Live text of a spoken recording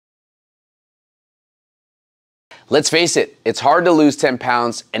Let's face it, it's hard to lose 10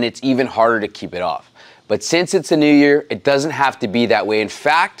 pounds and it's even harder to keep it off. But since it's a new year, it doesn't have to be that way. In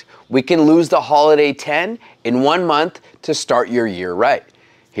fact, we can lose the holiday 10 in 1 month to start your year right.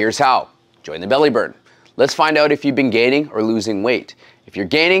 Here's how. Join the belly burn. Let's find out if you've been gaining or losing weight. If you're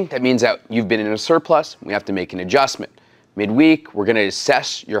gaining, that means that you've been in a surplus. We have to make an adjustment. Midweek, we're gonna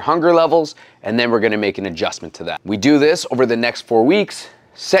assess your hunger levels, and then we're gonna make an adjustment to that. We do this over the next 4 weeks,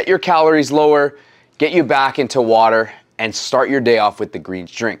 set your calories lower, get you back into water, and start your day off with the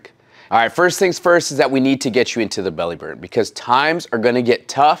greens drink. All right, first things first is that we need to get you into the belly burn because times are gonna get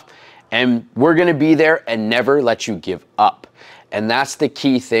tough and we're gonna be there and never let you give up. And that's the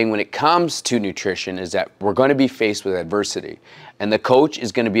key thing when it comes to nutrition is that we're gonna be faced with adversity. And the coach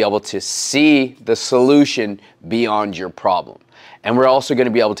is gonna be able to see the solution beyond your problem. And we're also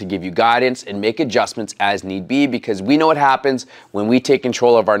gonna be able to give you guidance and make adjustments as need be because we know what happens when we take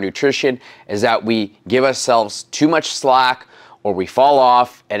control of our nutrition is that we give ourselves too much slack or we fall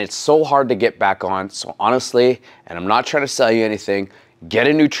off and it's so hard to get back on. So honestly, and I'm not trying to sell you anything, get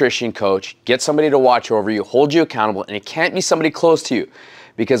a nutrition coach, get somebody to watch over you, hold you accountable, and it can't be somebody close to you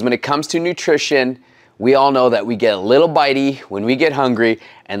because when it comes to nutrition, we all know that we get a little bitey when we get hungry,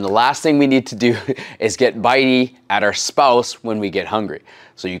 and the last thing we need to do is get bitey at our spouse when we get hungry.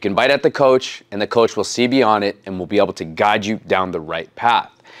 So you can bite at the coach, and the coach will see beyond it and will be able to guide you down the right path.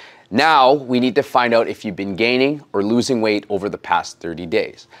 Now, we need to find out if you've been gaining or losing weight over the past 30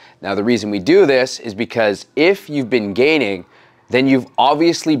 days. Now, the reason we do this is because if you've been gaining, then you've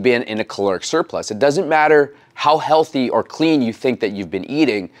obviously been in a caloric surplus. It doesn't matter how healthy or clean you think that you've been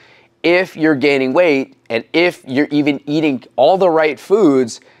eating. If you're gaining weight and if you're even eating all the right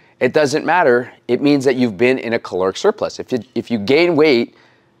foods, it doesn't matter. It means that you've been in a caloric surplus. If you gain weight,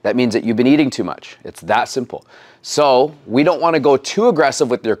 that means that you've been eating too much. It's that simple. So we don't want to go too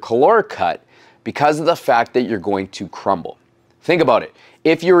aggressive with your caloric cut because of the fact that you're going to crumble. Think about it.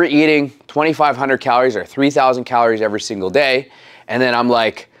 If you were eating 2,500 calories or 3,000 calories every single day, and then I'm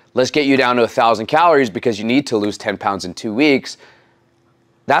like, let's get you down to 1,000 calories because you need to lose 10 pounds in 2 weeks,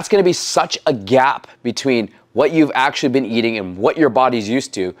 that's going to be such a gap between what you've actually been eating and what your body's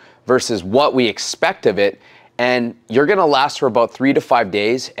used to versus what we expect of it. And you're going to last for about 3 to 5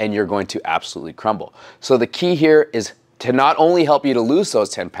 days and you're going to absolutely crumble. So the key here is to not only help you to lose those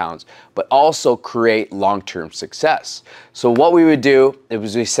 10 pounds, but also create long-term success. So what we would do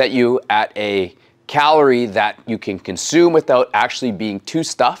is we set you at a calorie that you can consume without actually being too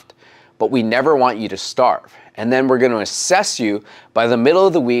stuffed, but we never want you to starve. And then we're going to assess you by the middle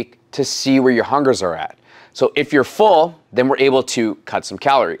of the week to see where your hungers are at. So if you're full, then we're able to cut some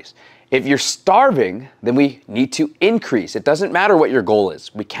calories. If you're starving, then we need to increase. It doesn't matter what your goal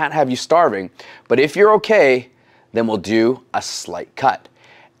is. We can't have you starving, but if you're okay, then we'll do a slight cut.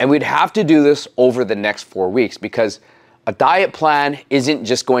 And we'd have to do this over the next 4 weeks because a diet plan isn't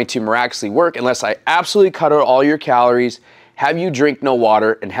just going to miraculously work unless I absolutely cut out all your calories, have you drink no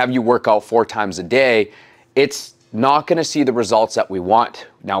water, and have you work out 4 times a day. It's not gonna see the results that we want.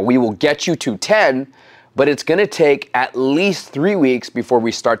 Now, we will get you to 10, but it's gonna take at least 3 weeks before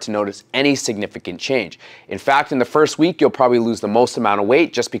we start to notice any significant change. In fact, in the first week, you'll probably lose the most amount of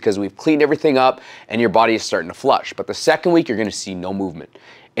weight just because we've cleaned everything up and your body is starting to flush. But the second week, you're gonna see no movement.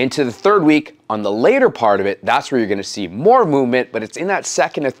 Into the third week, on the later part of it, that's where you're gonna see more movement, but it's in that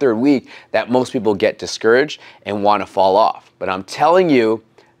second or third week that most people get discouraged and wanna fall off. But I'm telling you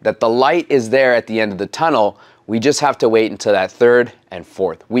that the light is there at the end of the tunnel. We just have to wait until that third and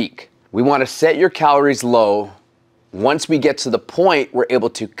fourth week. We want to set your calories low. Once we get to the point, we're able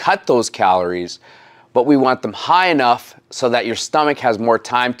to cut those calories, but we want them high enough so that your stomach has more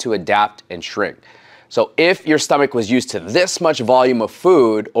time to adapt and shrink. So if your stomach was used to this much volume of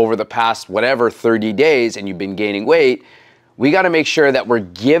food over the past whatever 30 days and you've been gaining weight, we got to make sure that we're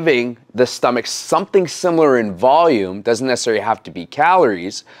giving the stomach something similar in volume. Doesn't necessarily have to be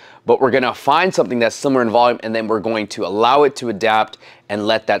calories, but we're going to find something that's similar in volume and then we're going to allow it to adapt and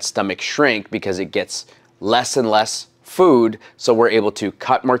let that stomach shrink because it gets less and less food, so we're able to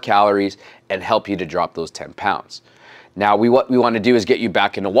cut more calories and help you to drop those 10 pounds. Now, what we want to do is get you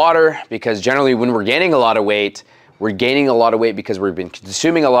back into water because generally when we're gaining a lot of weight, we're gaining a lot of weight because we've been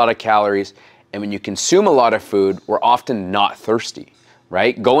consuming a lot of calories, and when you consume a lot of food, we're often not thirsty.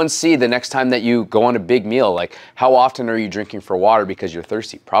 Right? Go and see the next time that you go on a big meal, like how often are you drinking for water because you're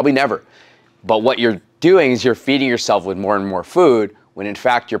thirsty? Probably never. But what you're doing is you're feeding yourself with more and more food when in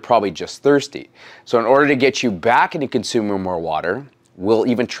fact you're probably just thirsty. So in order to get you back into consuming more water, we'll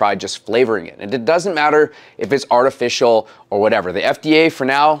even try just flavoring it. And it doesn't matter if it's artificial or whatever. The FDA for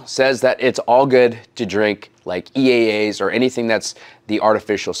now says that it's all good to drink like EAAs or anything that's the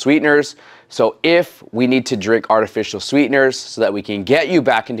artificial sweeteners. So if we need to drink artificial sweeteners so that we can get you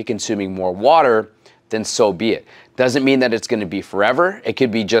back into consuming more water, then so be it. Doesn't mean that it's going to be forever. It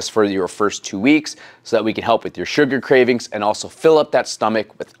could be just for your first 2 weeks so that we can help with your sugar cravings and also fill up that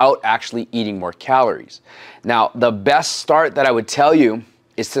stomach without actually eating more calories. Now, the best start that I would tell you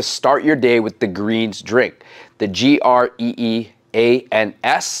is to start your day with the greens drink, the GREEANS.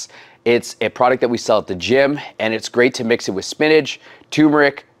 It's a product that we sell at the gym, and it's great to mix it with spinach,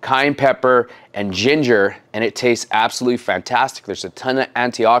 turmeric, cayenne pepper, and ginger, and it tastes absolutely fantastic. There's a ton of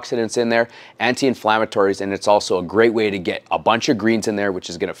antioxidants in there, anti-inflammatories, and it's also a great way to get a bunch of greens in there, which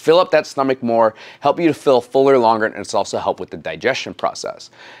is gonna fill up that stomach more, help you to feel fuller longer, and it's also help with the digestion process.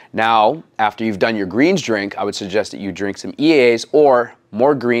 Now, after you've done your greens drink, I would suggest that you drink some EAAs or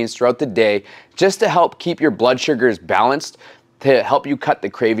more greens throughout the day, just to help keep your blood sugars balanced, to help you cut the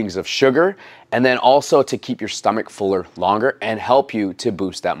cravings of sugar, and then also to keep your stomach fuller longer and help you to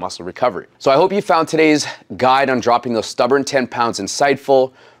boost that muscle recovery. So I hope you found today's guide on dropping those stubborn 10 pounds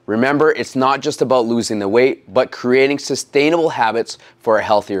insightful. Remember, it's not just about losing the weight, but creating sustainable habits for a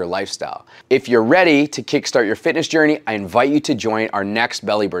healthier lifestyle. If you're ready to kickstart your fitness journey, I invite you to join our next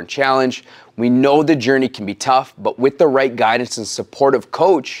Belly Burn Challenge. We know the journey can be tough, but with the right guidance and supportive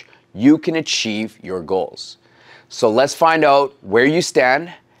coach, you can achieve your goals. So let's find out where you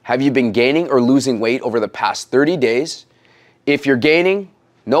stand. Have you been gaining or losing weight over the past 30 days? If you're gaining,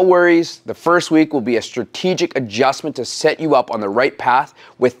 no worries. The first week will be a strategic adjustment to set you up on the right path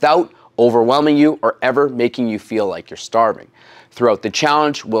without overwhelming you or ever making you feel like you're starving. Throughout the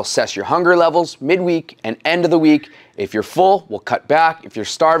challenge, we'll assess your hunger levels midweek and end of the week. If you're full, we'll cut back. If you're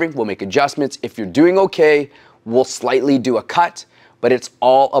starving, we'll make adjustments. If you're doing okay, we'll slightly do a cut. But it's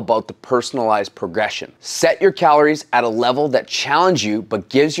all about the personalized progression. Set your calories at a level that challenges you, but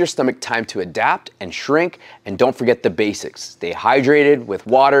gives your stomach time to adapt and shrink. And don't forget the basics. Stay hydrated with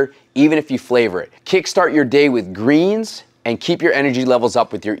water, even if you flavor it. Kickstart your day with greens and keep your energy levels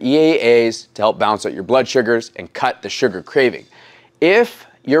up with your EAAs to help balance out your blood sugars and cut the sugar craving. If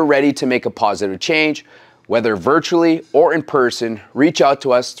you're ready to make a positive change, whether virtually or in person, reach out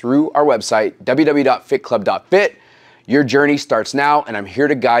to us through our website, www.fitclub.fit. Your journey starts now, and I'm here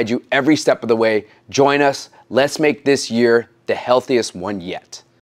to guide you every step of the way. Join us. Let's make this year the healthiest one yet.